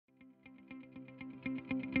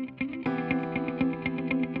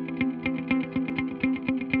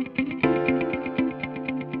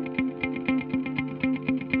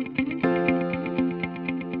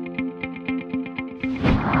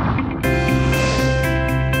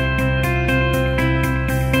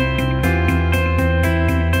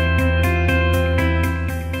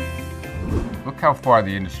how far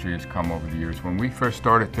the industry has come over the years. When we first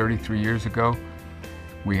started 33 years ago,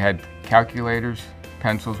 we had calculators,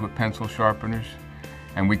 pencils with pencil sharpeners,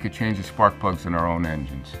 and we could change the spark plugs in our own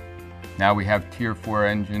engines. Now we have Tier 4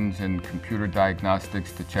 engines and computer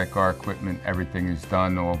diagnostics to check our equipment. Everything is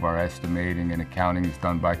done, all of our estimating and accounting is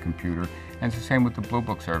done by computer. And it's the same with the Blue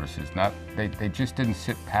Book services. They just didn't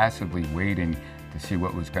sit passively waiting to see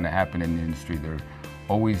what was going to happen in the industry. They're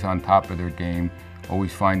always on top of their game,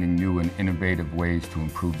 always finding new and innovative ways to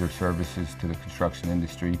improve their services to the construction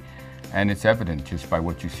industry. And it's evident just by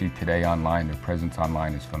what you see today online. Their presence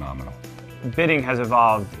online is phenomenal. Bidding has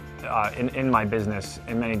evolved in my business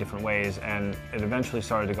in many different ways, and it eventually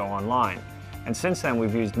started to go online. And since then,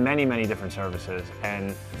 we've used many, many different services,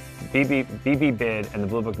 and BB Bid and the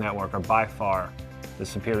Blue Book Network are by far the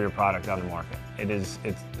superior product on the market.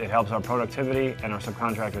 It helps our productivity and our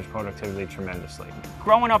subcontractors' productivity tremendously.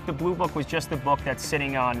 Growing up, the Blue Book was just a book that's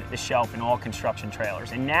sitting on the shelf in all construction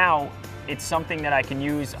trailers, and now it's something that I can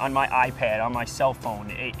use on my iPad, on my cell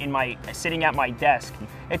phone, sitting at my desk.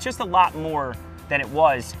 It's just a lot more than it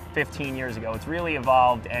was 15 years ago. It's really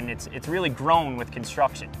evolved, and it's really grown with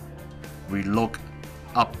construction. We look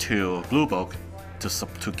up to Blue Book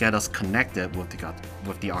to get us connected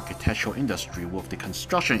with the architectural industry, with the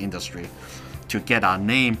construction industry, to get our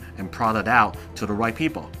name and product out to the right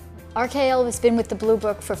people. RKL has been with the Blue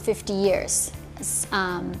Book for 50 years.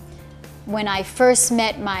 When I first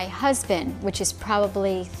met my husband, which is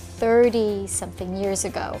probably 30-something years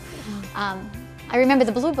ago, I remember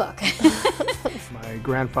the Blue Book. My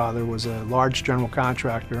grandfather was a large general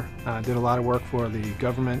contractor, did a lot of work for the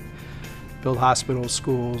government, built hospitals,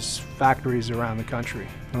 schools, factories around the country.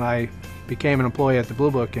 When I became an employee at the Blue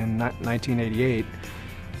Book in 1988,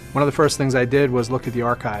 one of the first things I did was look at the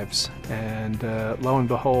archives, and lo and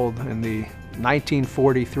behold, in the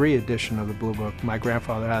 1943 edition of the Blue Book, my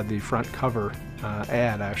grandfather had the front cover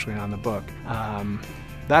ad actually on the book.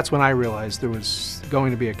 That's when I realized there was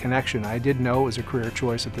going to be a connection. I did know it was a career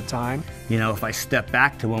choice at the time. You know, if I step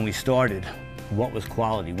back to when we started, what was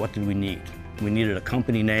quality? What did we need? We needed a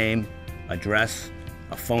company name, address,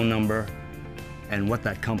 a phone number, and what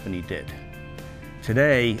that company did.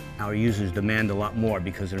 Today, our users demand a lot more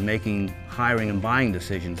because they're making hiring and buying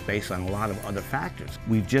decisions based on a lot of other factors.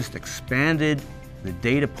 We've just expanded the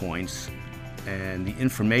data points and the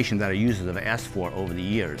information that our users have asked for over the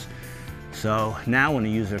years. So now when a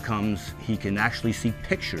user comes, he can actually see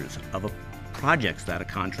pictures of projects that a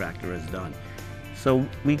contractor has done. So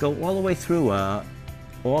we go all the way through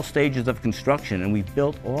all stages of construction, and we've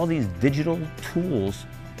built all these digital tools,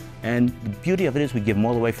 and the beauty of it is we give them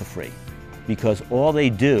all away for free, because all they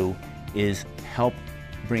do is help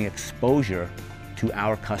bring exposure to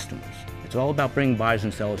our customers. It's all about bringing buyers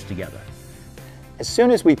and sellers together. As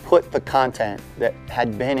soon as we put the content that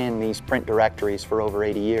had been in these print directories for over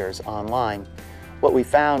 80 years online, what we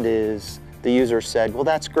found is the user said, well,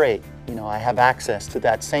 that's great. You know, I have access to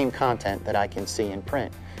that same content that I can see in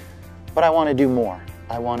print, but I want to do more.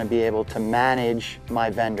 I want to be able to manage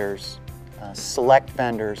my vendors, select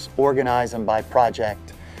vendors, organize them by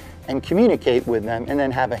project, and communicate with them, and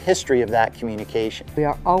then have a history of that communication. We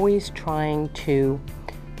are always trying to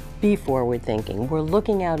be forward thinking. We're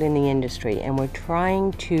looking out in the industry and we're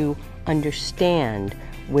trying to understand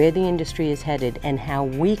where the industry is headed and how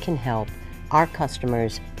we can help our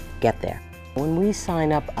customers get there. When we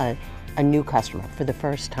sign up a new customer for the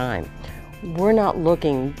first time, we're not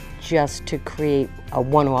looking just to create a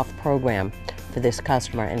one-off program for this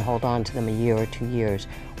customer and hold on to them a year or 2 years.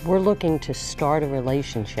 We're looking to start a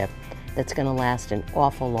relationship that's going to last an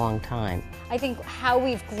awful long time. I think how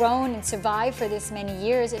we've grown and survived for this many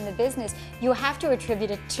years in the business, you have to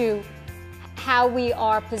attribute it to how we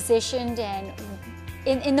are positioned and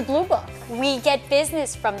in the Blue Book. We get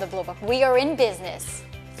business from the Blue Book. We are in business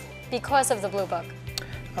because of the Blue Book.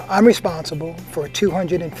 I'm responsible for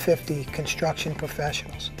 250 construction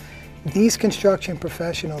professionals. These construction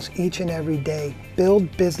professionals each and every day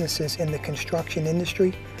build businesses in the construction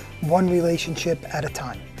industry, one relationship at a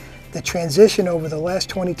time. The transition over the last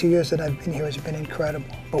 22 years that I've been here has been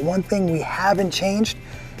incredible. But one thing we haven't changed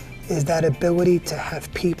is that ability to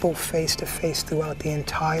have people face to face throughout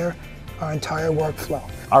our entire workflow.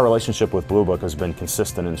 Our relationship with Blue Book has been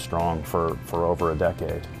consistent and strong for over a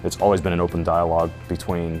decade. It's always been an open dialogue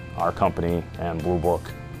between our company and Blue Book,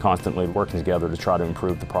 constantly working together to try to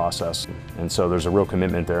improve the process. And so there's a real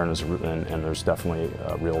commitment there, and there's definitely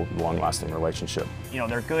a real long-lasting relationship. You know,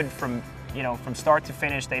 they're good from start to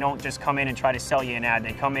finish. They don't just come in and try to sell you an ad.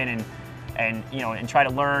 They come in and try to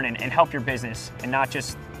learn and help your business, and not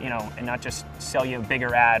just sell you a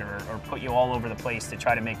bigger ad or put you all over the place to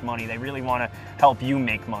try to make money. They really want to help you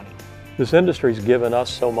make money. This industry's given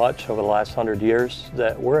us so much over the last 100 years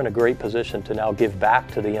that we're in a great position to now give back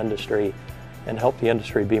to the industry and help the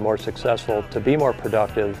industry be more successful, to be more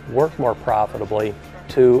productive, work more profitably,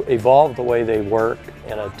 to evolve the way they work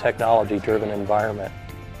in a technology-driven environment.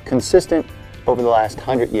 Consistent over the last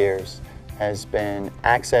 100 years has been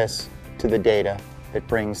access to the data that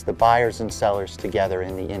brings the buyers and sellers together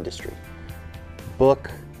in the industry.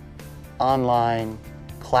 Book, online,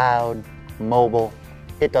 cloud, mobile,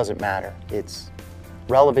 it doesn't matter. It's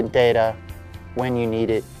relevant data, when you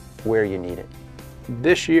need it, where you need it.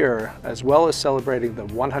 This year, as well as celebrating the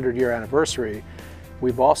 100-year anniversary,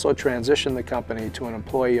 we've also transitioned the company to an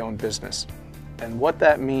employee-owned business. And what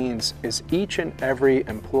that means is each and every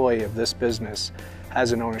employee of this business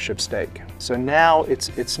has an ownership stake. So now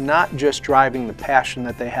it's not just driving the passion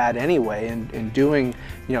that they had anyway in doing,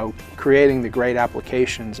 creating the great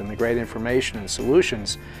applications and the great information and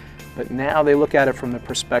solutions, but now they look at it from the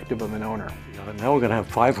perspective of an owner. Now we're going to have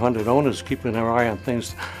 500 owners keeping their eye on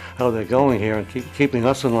things, how they're going here, and keeping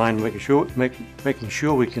us in line, making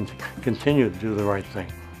sure we can continue to do the right thing.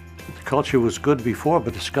 The culture was good before,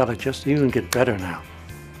 but it's got to just even get better now.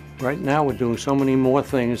 Right now we're doing so many more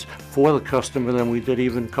things for the customer than we did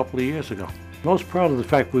even a couple of years ago. Most proud of the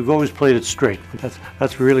fact we've always played it straight.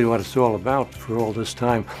 That's really what it's all about for all this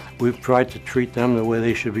time. We've tried to treat them the way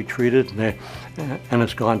they should be treated, and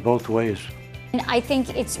it's gone both ways. And I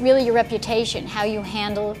think it's really your reputation, how you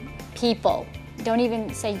handle people. Don't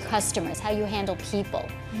even say customers, how you handle people.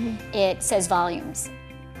 It says volumes.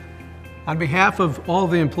 On behalf of all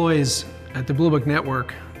the employees at the Blue Book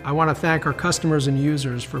Network, I want to thank our customers and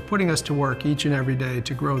users for putting us to work each and every day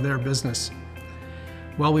to grow their business.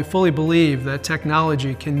 While we fully believe that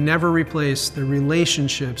technology can never replace the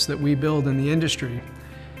relationships that we build in the industry,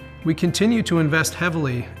 we continue to invest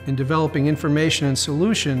heavily in developing information and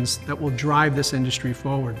solutions that will drive this industry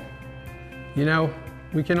forward.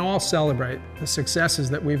 We can all celebrate the successes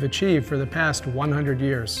that we've achieved for the past 100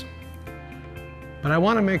 years. But I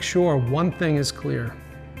want to make sure one thing is clear.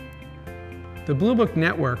 The Blue Book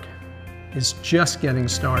Network is just getting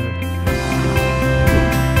started.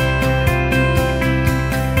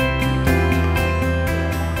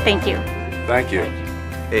 Thank you. Thank you.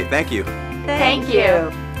 Hey, thank you. Thank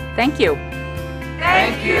you. Thank you.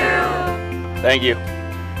 Thank you. Thank you.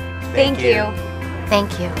 Thank you.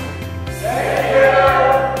 Thank you.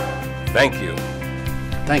 Thank you.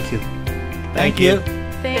 Thank you. Thank you.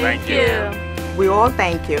 Thank you. We all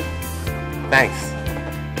thank you. Thanks.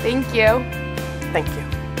 Thank you. Thank you.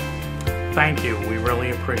 Thank you. We really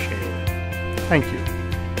appreciate it. Thank you.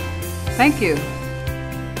 Thank you.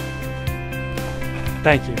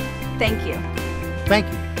 Thank you. Thank you.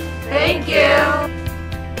 Thank you. Thank you.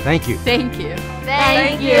 Thank you. Thank you.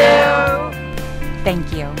 Thank you.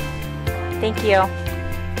 Thank you. Thank you.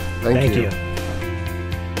 Thank you.